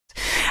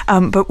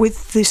but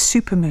with the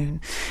supermoon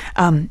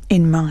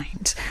in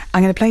mind.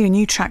 I'm going to play you a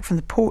new track from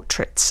the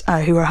Portraits,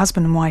 who are a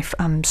husband and wife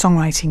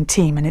songwriting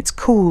team, and it's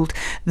called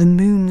The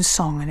Moon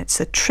Song, and it's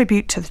a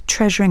tribute to the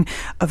treasuring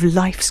of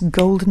life's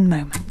golden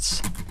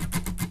moments.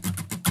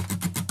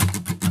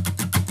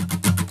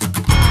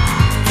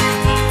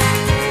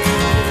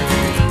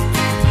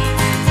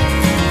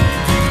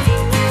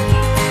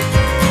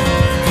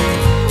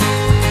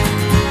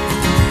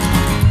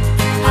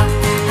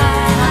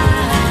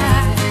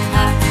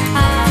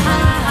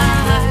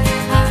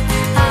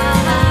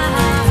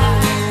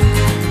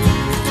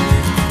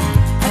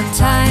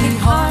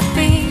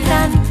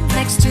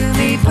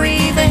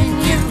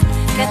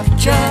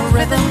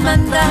 Rhythm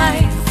and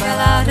I fell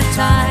out of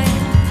time.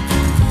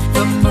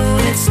 The moon,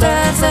 it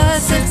stirs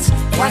us, it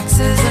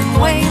waxes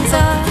and wanes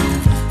a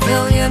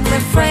billion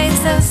refrains,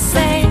 the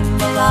same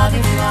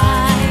melodic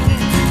line.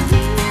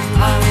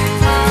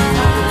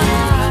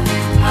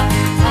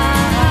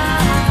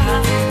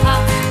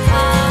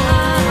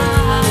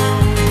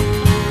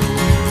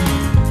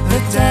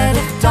 The dead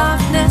of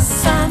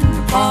darkness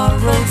and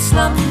borrowed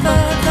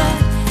slumber, but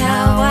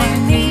now I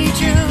need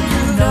you,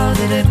 you know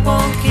that it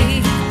won't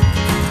keep.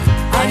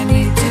 I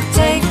need to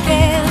take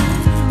in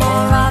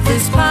more of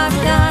this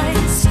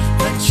paradise,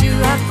 but you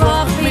have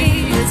brought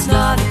me, it's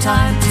not a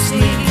time to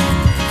sleep.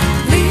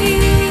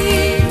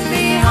 Leave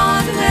the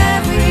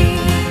ordinary,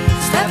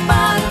 step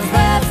out of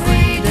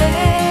every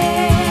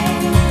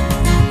day.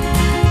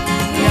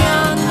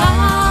 Young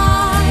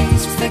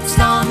eyes fixed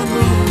on the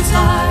moon's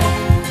light,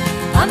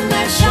 and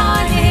they're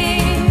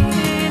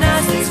shining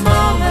as these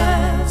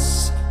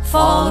moments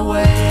fall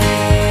away.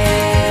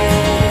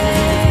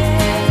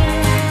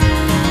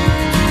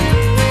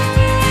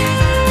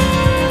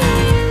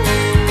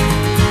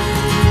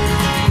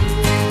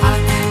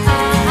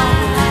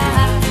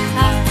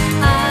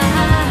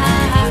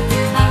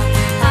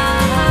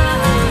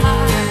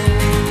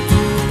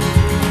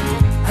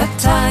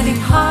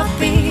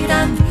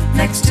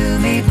 Next to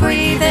me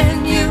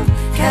breathing, you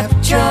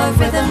kept your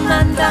rhythm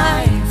and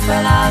I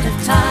fell out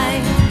of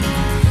time.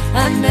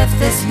 And if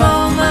this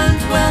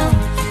moment will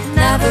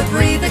never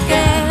breathe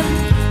again,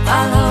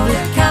 I'll hold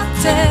it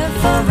captive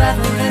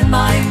forever in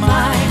my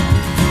mind.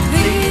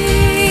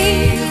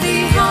 Leave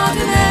the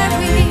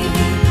ordinary,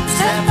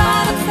 step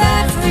out of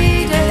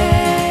every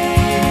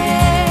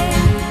day.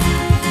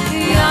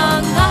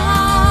 Young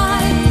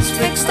eyes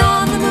fixed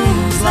on the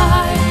moon's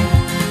light,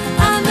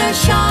 and they're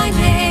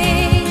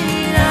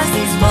shining as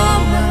these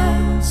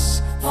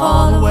moments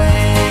fall away.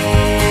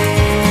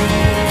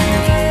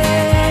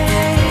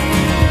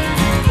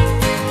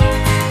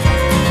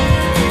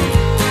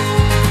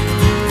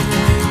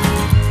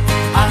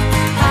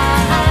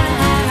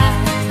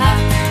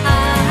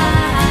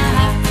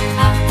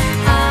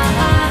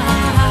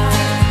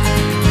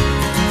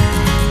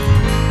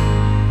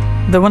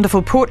 The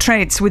wonderful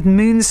Portraits with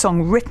Moon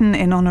Song, written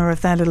in honour of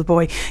their little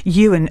boy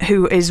Ewan,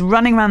 who is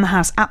running around the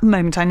house at the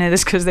moment. I know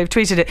this because they've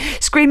tweeted it,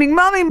 screaming,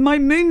 "Mummy, my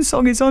Moon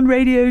Song is on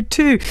radio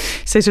too."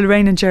 So to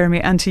Lorraine and Jeremy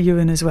and to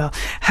Ewan as well.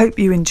 Hope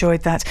you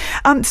enjoyed that.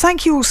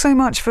 Thank you all so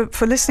much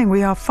for listening.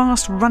 We are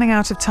fast running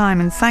out of time,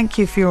 and thank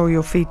you for all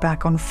your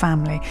feedback on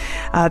family.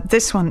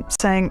 This one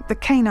saying, "The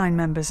canine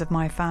members of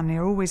my family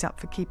are always up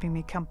for keeping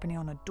me company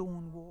on a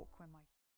dawn walk."